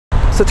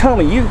So tell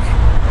me, you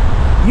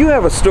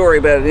have a story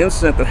about an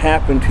incident that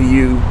happened to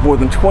you more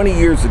than 20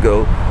 years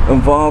ago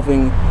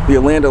involving the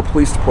Orlando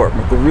Police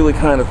Department that really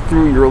kind of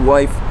threw your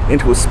life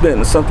into a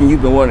spin. It's something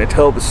you've been wanting to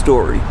tell the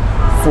story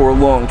for a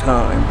long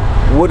time.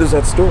 What is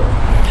that story?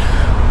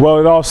 Well,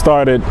 it all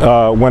started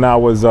when I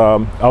was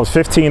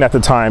 15 at the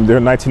time, there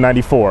in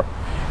 1994,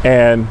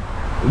 and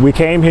we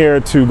came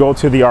here to go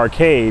to the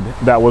arcade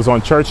that was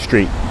on Church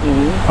Street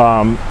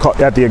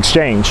at the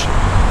Exchange.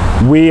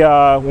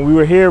 When we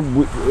were here,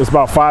 it was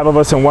about 5 of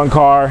us in one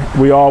car.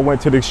 We all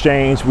went to the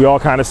Exchange. We all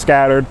kind of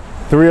scattered.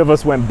 3 of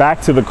us went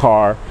back to the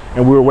car,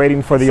 and we were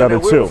waiting for the other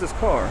 2. Where was this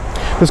car?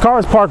 This car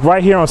is parked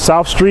right here on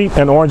South Street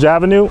and Orange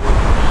Avenue.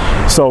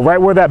 So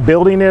right where that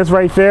building is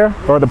right there,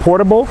 or the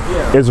portable,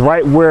 is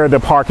right where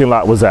the parking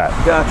lot was at.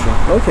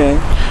 Gotcha. Okay.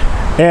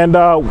 And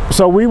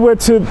so we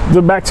went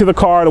back to the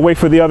car to wait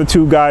for the other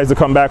 2 guys to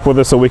come back with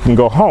us so we can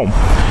go home.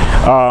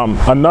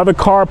 Another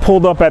car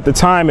pulled up at the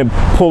time and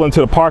pulled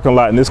into the parking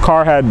lot, and this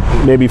car had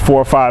maybe 4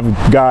 or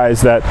 5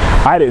 guys that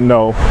I didn't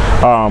know,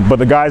 but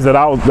the guys that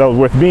was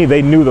with me,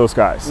 they knew those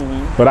guys,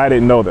 but I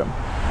didn't know them.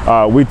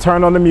 We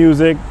turned on the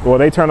music, or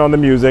they turned on the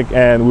music,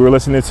 and we were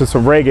listening to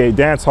some reggae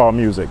dance hall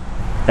music.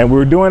 And we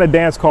were doing a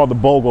dance called the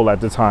bogle at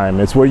the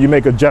time. It's where you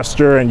make a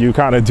gesture and you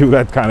kind of do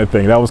that kind of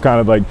thing. That was kind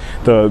of like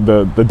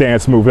the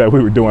dance move that we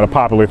were doing, a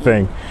popular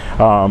thing.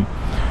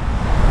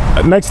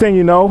 Next thing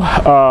you know,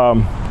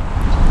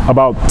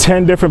 about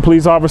 10 different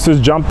police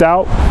officers jumped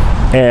out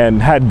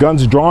and had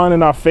guns drawn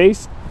in our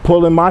face,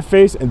 pulled in my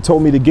face, and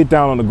told me to get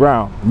down on the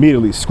ground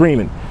immediately,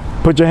 screaming,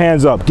 "Put your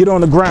hands up, get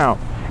on the ground."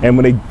 And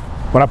when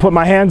I put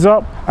my hands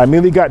up, I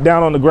immediately got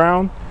down on the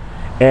ground,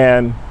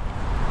 and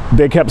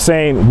they kept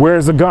saying,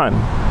 "Where's the gun?"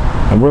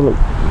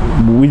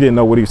 And we didn't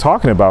know what he was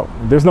talking about.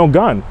 There's no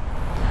gun.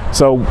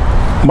 So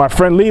my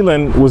friend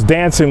Leland was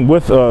dancing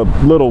with a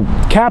little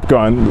cap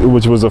gun,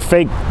 which was a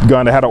fake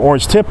gun that had an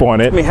orange tip on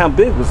it. I mean, how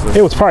big was this?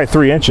 It was probably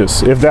 3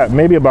 inches, if that,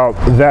 maybe about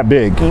that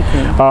big.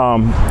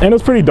 And it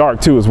was pretty dark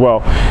too as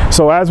well.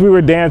 So as we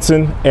were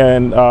dancing,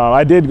 and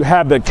I did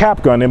have the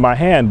cap gun in my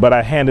hand, but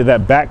I handed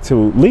that back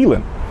to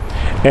Leland.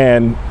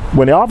 And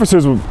when the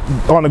officers were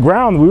on the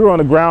ground, we were on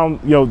the ground,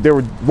 you know, they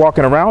were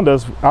walking around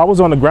us. I was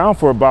on the ground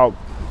for about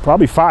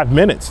probably 5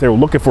 minutes. They were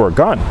looking for a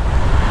gun.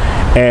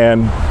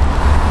 And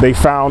they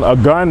found a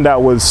gun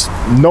that was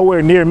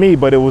nowhere near me,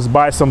 but it was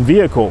by some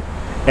vehicle.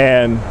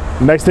 And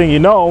next thing you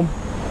know,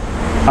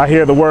 I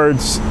hear the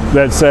words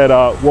that said,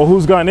 "Well,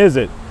 whose gun is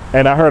it?"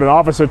 And I heard an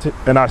officer,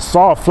 and I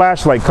saw a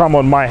flashlight come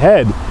on my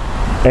head.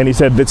 And he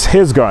said, "It's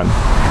his gun."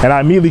 And I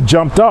immediately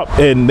jumped up,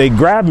 and they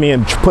grabbed me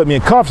and put me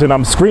in cuffs, and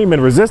I'm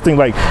screaming, resisting,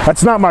 like,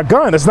 "That's not my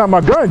gun, that's not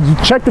my gun. You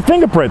check the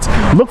fingerprints,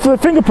 look for the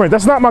fingerprints,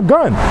 that's not my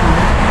gun."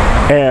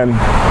 And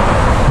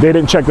they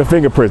didn't check the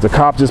fingerprints. The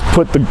cop just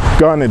put the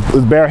gun in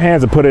his bare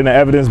hands and put it in an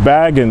evidence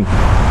bag, and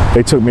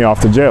they took me off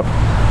to jail.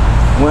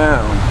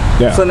 Wow.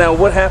 Yeah. So now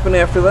what happened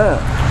after that?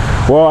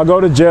 Well, I go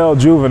to jail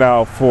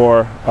juvenile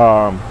for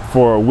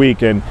a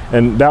week, and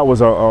that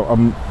was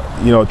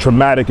a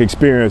traumatic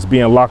experience,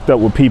 being locked up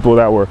with people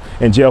that were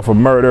in jail for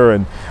murder,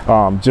 and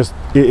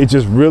it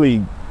just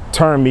really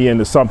turned me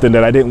into something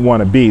that I didn't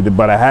want to be,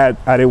 but I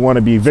didn't want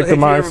to be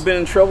victimized. So have you ever been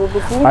in trouble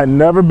before? I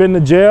never been to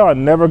jail. I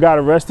never got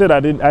arrested.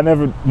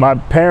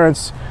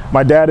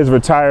 My dad is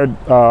retired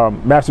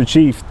Master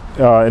Chief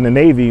in the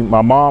Navy.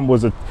 My mom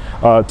was a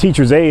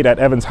teacher's aide at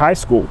Evans High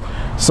School.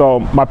 So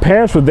my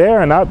parents were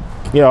there, and I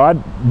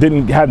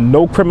had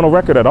no criminal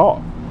record at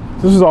all.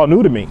 This was all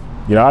new to me.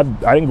 You know, I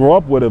didn't grow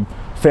up with a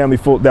family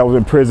full that was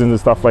in prisons and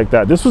stuff like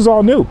that. This was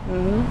all new,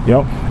 you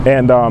know.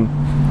 And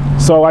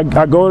so I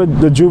go to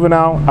the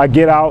juvenile, I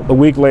get out a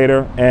week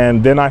later,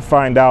 and then I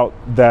find out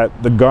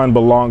that the gun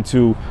belonged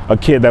to a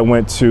kid that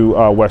went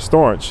to West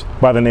Orange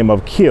by the name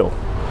of Kill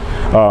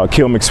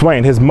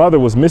McSwain. His mother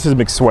was Mrs.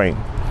 McSwain.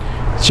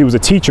 She was a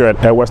teacher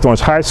at West Orange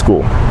High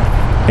School.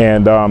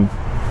 And,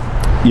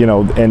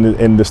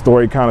 and the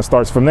story kind of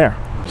starts from there.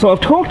 So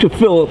I've talked to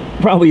Phillip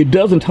probably a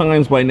dozen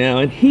times by now,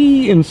 and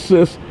he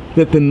insists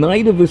that the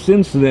night of this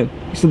incident,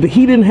 he said that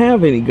he didn't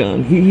have any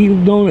gun. He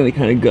didn't own any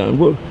kind of gun.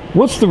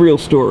 What's the real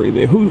story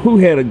there? Who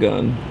had a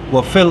gun?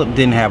 Well, Phillip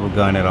didn't have a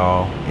gun at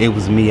all. It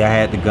was me. I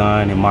had the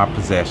gun in my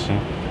possession.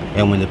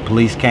 And when the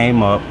police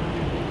came up,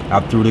 I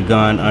threw the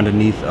gun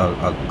underneath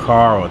a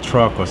car or a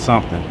truck or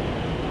something.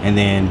 And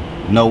then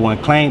no one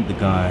claimed the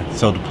gun.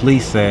 So the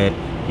police said,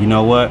 "You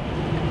know what?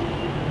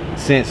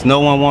 Since no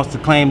one wants to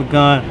claim the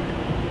gun,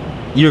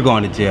 you're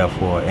going to jail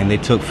for it." And they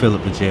took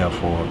Phillip to jail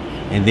for it.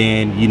 And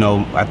then,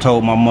 I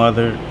told my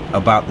mother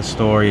about the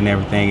story and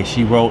everything, and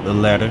she wrote a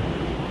letter,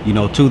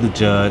 to the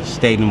judge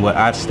stating what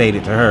I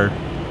stated to her,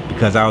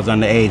 because I was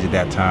underage at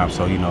that time.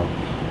 So,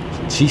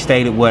 she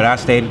stated what I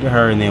stated to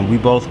her, and then we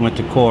both went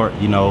to court,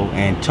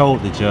 and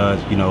told the judge,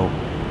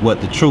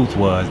 what the truth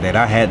was, that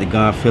I had the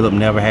gun. Phillip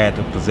never had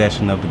the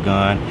possession of the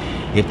gun.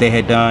 If they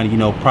had done,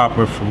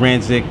 proper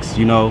forensics,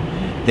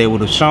 they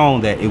would have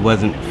shown that it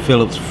wasn't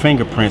Phillip's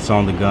fingerprints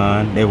on the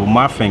gun. They were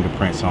my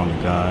fingerprints on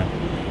the gun.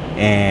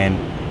 And,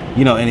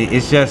 and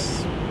it's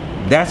just,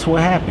 that's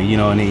what happened,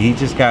 and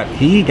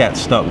he got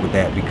stuck with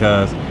that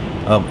because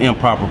of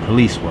improper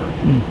police work.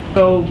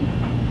 So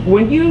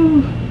when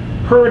you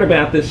heard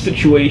about this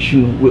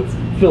situation with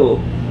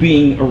Phillip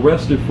being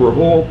arrested for, of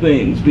all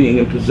things, being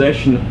in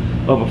possession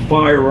of a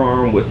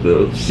firearm with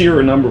the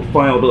serial number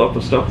filed off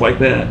and stuff like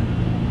that,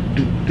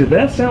 did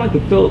that sound like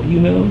the Phillip you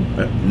know?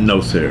 No,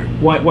 sir.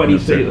 Why do you No,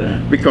 say sir.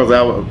 that? Because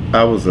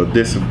I was a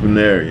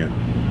disciplinarian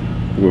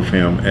with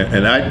him,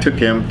 and I took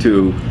him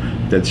to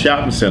the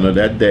shopping center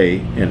that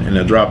day, and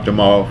I dropped him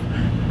off,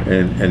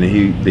 and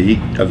he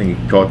I think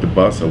he caught the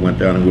bus or went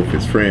down with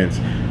his friends,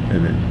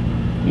 and then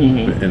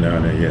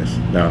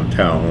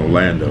downtown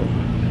Orlando.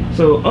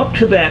 So up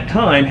to that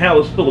time, how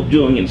was Phillip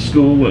doing in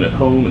school and at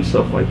home and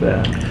stuff like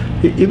that?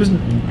 He was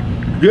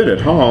good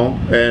at home,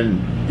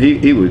 and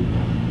he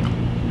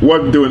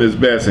wasn't doing his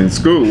best in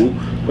school,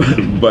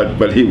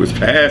 but he was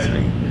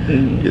passing.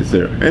 Yes,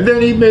 sir. And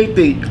then he made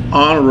the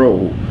honor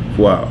roll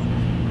for a while,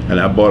 and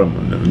I bought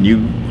him a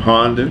new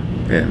Honda,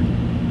 and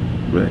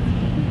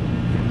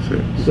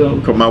So,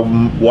 because my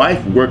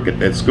wife worked at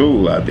that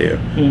school out there.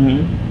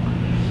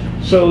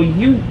 So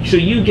you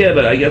get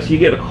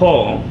a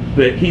call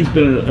that he's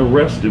been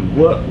arrested.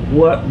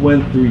 What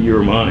went through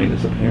your mind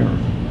as a parent?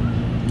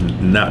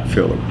 Not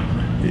Phillip.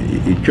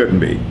 He couldn't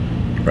be,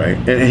 right?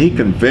 And he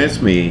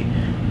convinced me,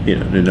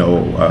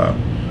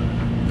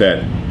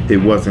 that it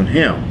wasn't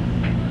him.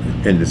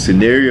 And the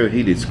scenario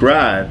he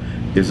described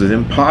is it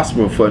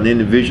impossible for an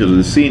individual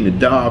to see in the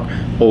dark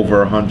over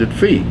 100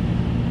 feet.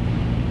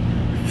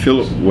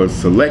 Phillip was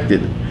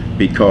selected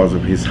because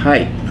of his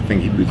height. I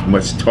think he was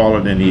much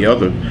taller than the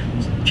other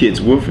kids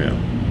with him.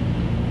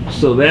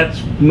 So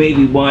that's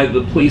maybe why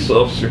the police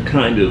officer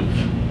kind of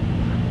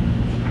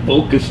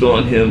focused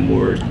on him,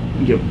 or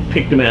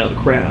picked him out of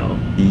the crowd.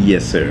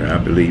 Yes, sir, I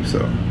believe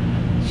so.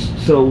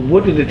 So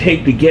what did it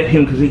take to get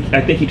him? Because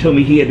I think he told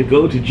me he had to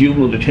go to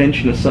juvenile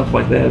detention and stuff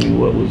like that. I mean,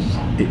 what was?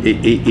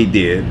 He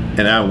did,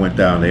 and I went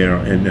down there,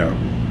 and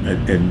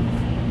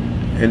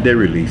they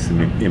released him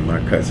in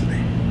my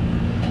custody.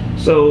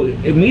 So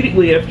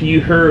immediately after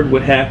you heard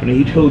what happened,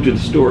 he told you the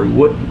story.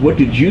 What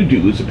did you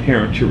do as a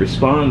parent to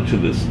respond to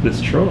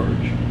this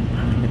charge?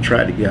 I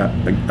tried to get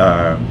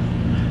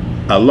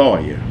a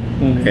lawyer,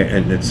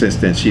 and since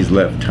then she's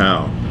left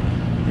town.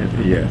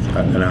 And, yes,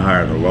 and I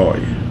hired a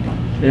lawyer.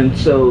 And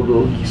so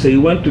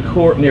you went to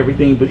court and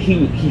everything, but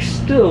he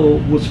still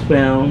was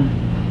found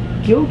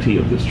guilty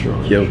of this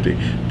charge. Guilty.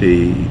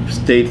 The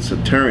state's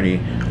attorney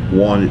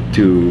wanted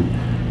to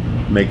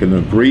make an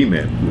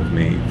agreement with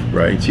me,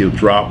 right? She'll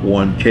drop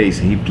one case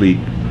and he plead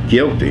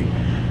guilty,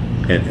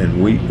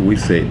 and we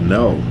said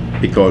no,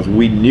 because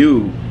we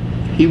knew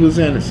he was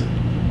innocent.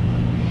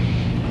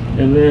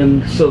 And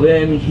then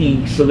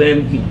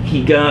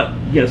he got,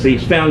 so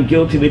he's found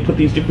guilty. They put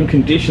these different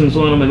conditions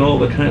on him and all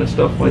that kind of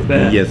stuff like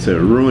that. Yes, sir.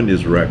 Ruined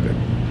his record,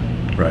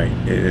 right?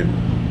 And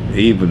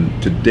even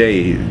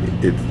today,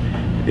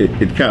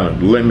 it kind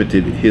of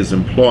limited his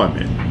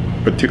employment,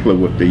 particularly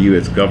with the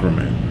U.S.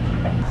 government.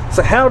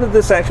 So how did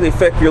this actually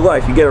affect your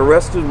life? You get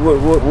arrested.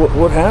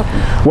 What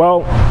happened?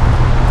 Well,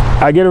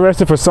 I get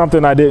arrested for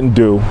something I didn't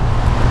do.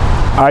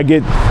 I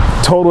get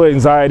total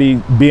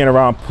anxiety being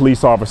around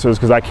police officers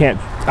because I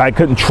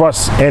couldn't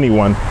trust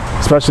anyone,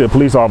 especially a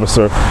police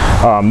officer,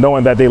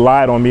 knowing that they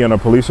lied on me on a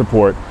police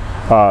report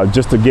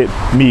just to get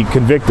me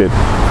convicted.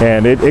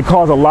 And it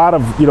caused a lot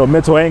of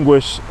mental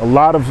anguish, a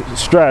lot of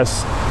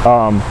stress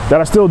that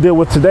I still deal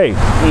with today.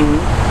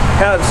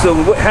 How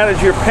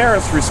did your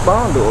parents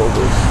respond to all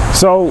this?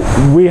 So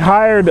we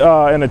hired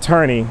an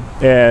attorney,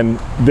 and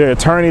the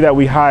attorney that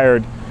we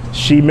hired,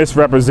 she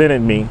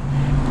misrepresented me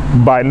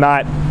by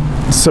not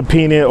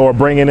subpoenaing or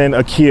bringing in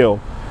a keel,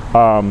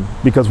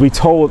 because we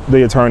told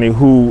the attorney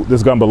who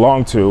this gun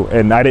belonged to,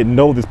 and I didn't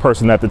know this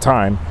person at the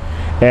time,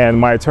 and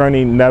my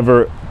attorney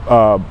never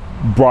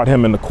brought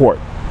him into court.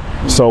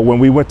 So when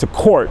we went to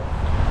court,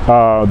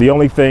 the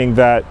only thing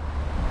that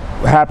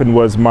happened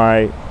was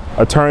my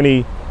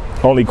attorney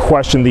only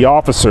questioned the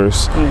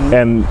officers,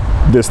 and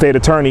the state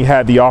attorney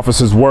had the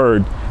officer's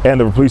word and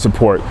the police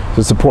report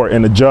to support,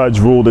 and the judge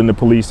ruled in the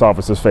police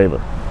officer's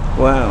favor.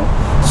 Wow.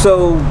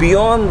 So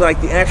beyond like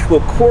the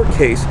actual court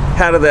case,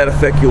 how did that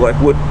affect your life?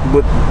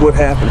 What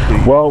happened to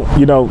you? Well,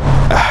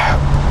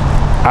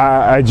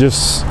 I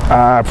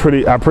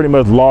pretty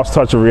much lost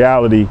touch of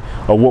reality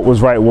of what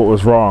was right, what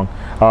was wrong.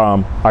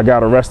 I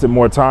got arrested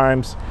more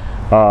times.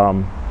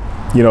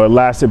 It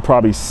lasted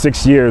probably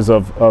 6 years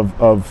of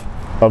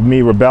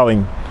me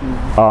rebelling.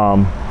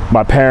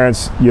 My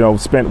parents,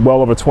 spent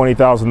well over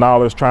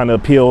 $20,000 trying to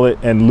appeal it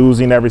and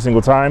losing every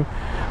single time.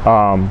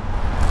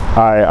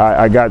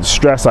 I got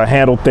stressed. I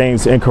handled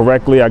things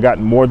incorrectly. I got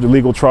in more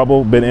legal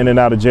trouble. Been in and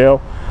out of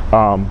jail.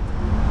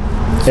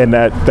 And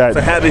that.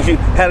 So how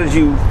did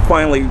you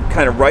finally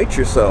kind of right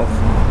yourself?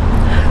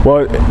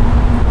 Well,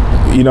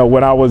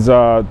 when I was,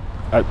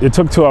 it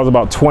took till I was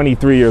about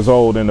 23 years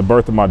old, and the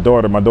birth of my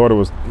daughter. My daughter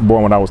was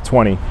born when I was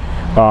 20.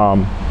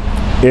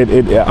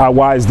 I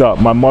wised up.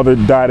 My mother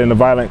died in a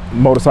violent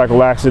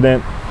motorcycle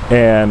accident,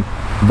 and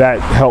that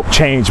helped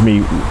change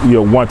me,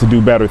 want to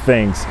do better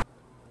things.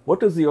 What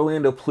does the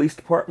Orlando Police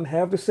Department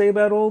have to say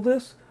about all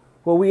this?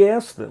 Well, we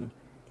asked them.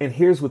 And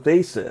here's what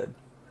they said.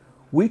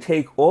 We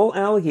take all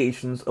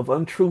allegations of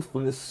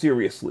untruthfulness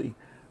seriously.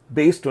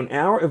 Based on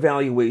our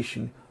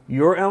evaluation,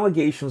 your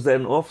allegations that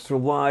an officer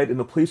lied in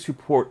the police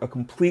report are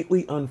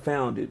completely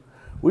unfounded.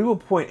 We will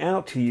point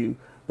out to you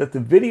that the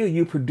video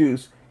you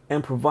produced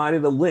and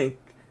provided a link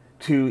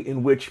to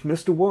in which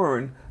Mr.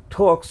 Warren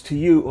talks to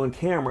you on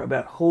camera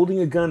about holding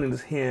a gun in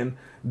his hand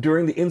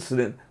during the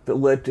incident that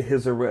led to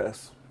his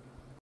arrest.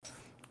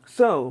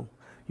 So,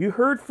 you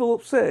heard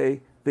Phillip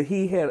say that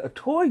he had a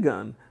toy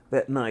gun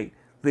that night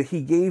that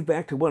he gave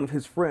back to one of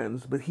his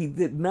friends, but he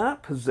did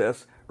not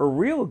possess a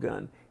real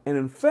gun. And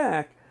in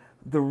fact,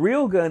 the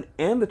real gun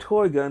and the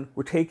toy gun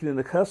were taken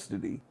into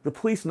custody. The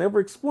police never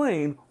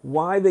explained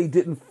why they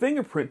didn't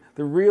fingerprint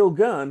the real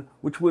gun,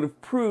 which would have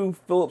proved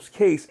Phillip's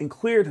case and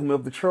cleared him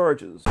of the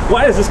charges.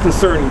 Why does this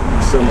concern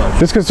you so much?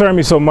 This concerned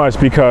me so much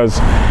because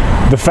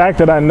the fact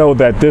that I know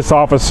that this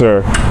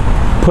officer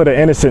put an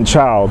innocent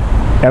child,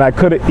 and I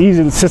could have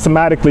easily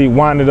systematically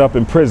wound up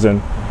in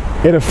prison,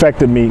 it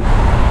affected me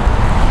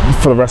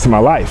for the rest of my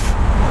life.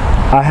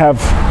 I have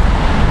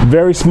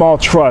very small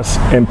trust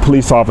in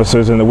police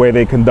officers and the way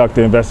they conduct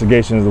their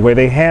investigations, the way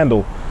they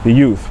handle the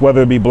youth,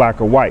 whether it be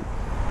black or white.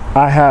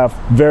 I have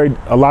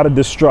a lot of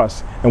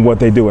distrust in what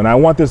they do. And I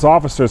want this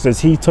officer, since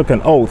he took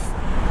an oath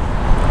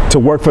to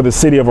work for the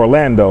city of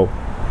Orlando,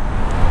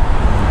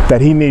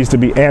 that he needs to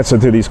be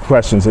answered to these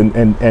questions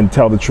and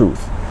tell the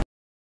truth.